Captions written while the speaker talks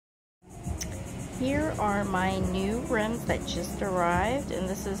Here are my new rims that just arrived, and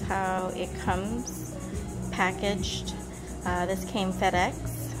this is how it comes packaged. This came FedEx,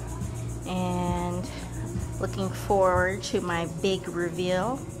 and looking forward to my big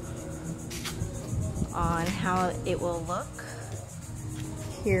reveal on how it will look.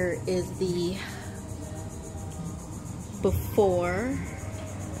 Here is the before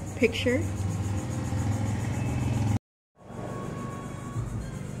picture.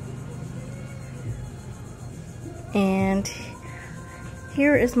 And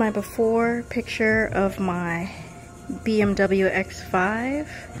here is my before picture of my BMW X5.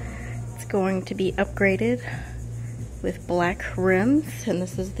 It's going to be upgraded with black rims, and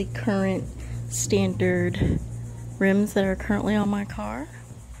this is the current standard rims that are currently on my car.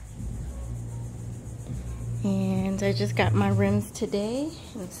 And I just got my rims today,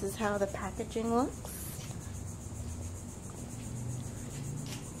 and this is how the packaging looks.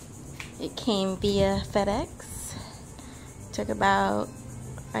 It came via FedEx. Took about,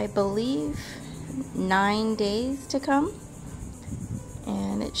 I believe, 9 days to come,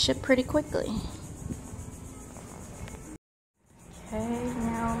 and it shipped pretty quickly. Okay,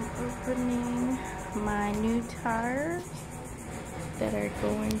 now I'm opening my new tires that are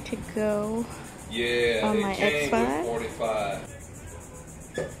going to go on my X5. 45.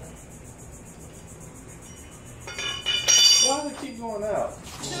 Why does it keep going out?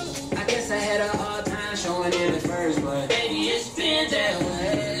 I guess I had a hard time showing it at first, but baby, it's been that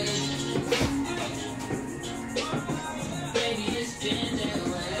way. Baby, it's been that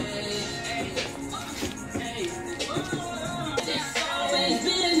way. Hey, it's always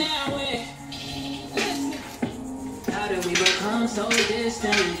been that way. How did we become so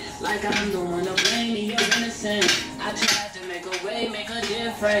distant? Like I'm the one to blame and you're innocent. I tried to make a way, make a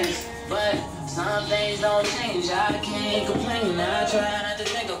difference, but some things don't change. I can't complain. I try not to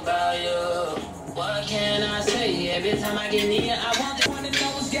think about you. What can I say? Every time I get near, I want one of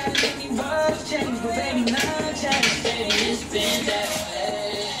those gotta make me rough change, but baby, none change. Baby, it's been that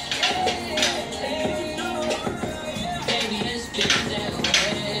way. Baby, it's been that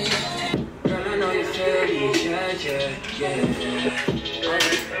way. Girl, I know you feel me, yeah.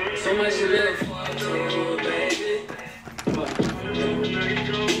 So much to live for, too, baby.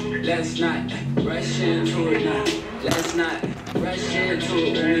 Let's not rush into it now. Let's not rush into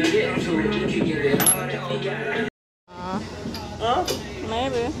it. When we get to it, we can give it all that we got. Huh?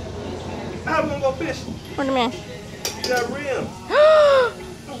 Maybe. How we gonna go fishing? What do you mean? You got rims.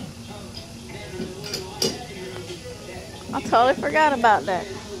 I totally forgot about that.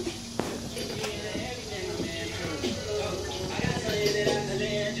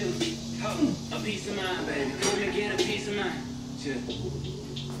 A piece of mind, baby. Come and get a piece of mind.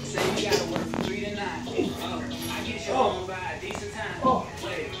 Say you gotta work from 3 to 9. I get you home by a decent time.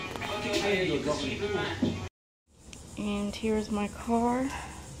 Wait, okay, you can sleep in mine. And here's my car,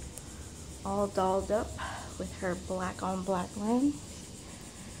 all dolled up with her black on black rims.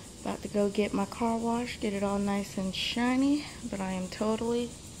 About to go get my car washed, get it all nice and shiny, but I am totally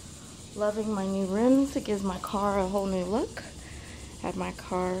loving my new rims. It gives my car a whole new look. Had my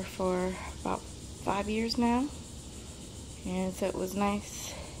car for about 5 years now, and so it was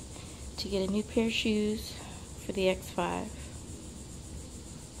nice to get a new pair of shoes for the X5.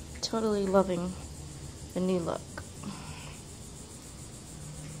 Totally loving the new look.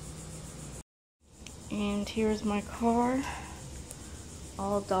 And here's my car,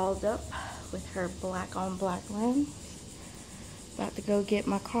 all dolled up with her black on black rims. About to go get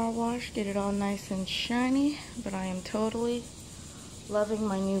my car washed, get it all nice and shiny, but I am totally loving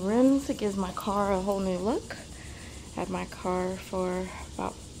my new rims. It gives my car a whole new look. Had my car for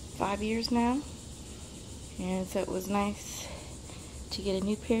about 5 years now, and so it was nice to get a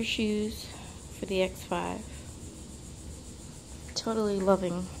new pair of shoes for the X5. Totally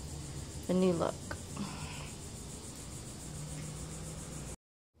loving the new look.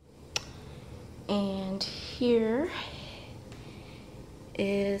 And here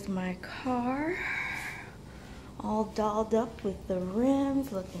is my car, all dolled up with the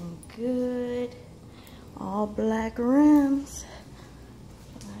rims, looking good. All black rims.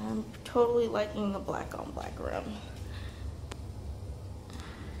 I'm totally liking the black on black rim.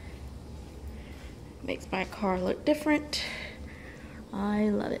 Makes my car look different. I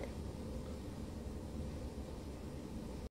love it.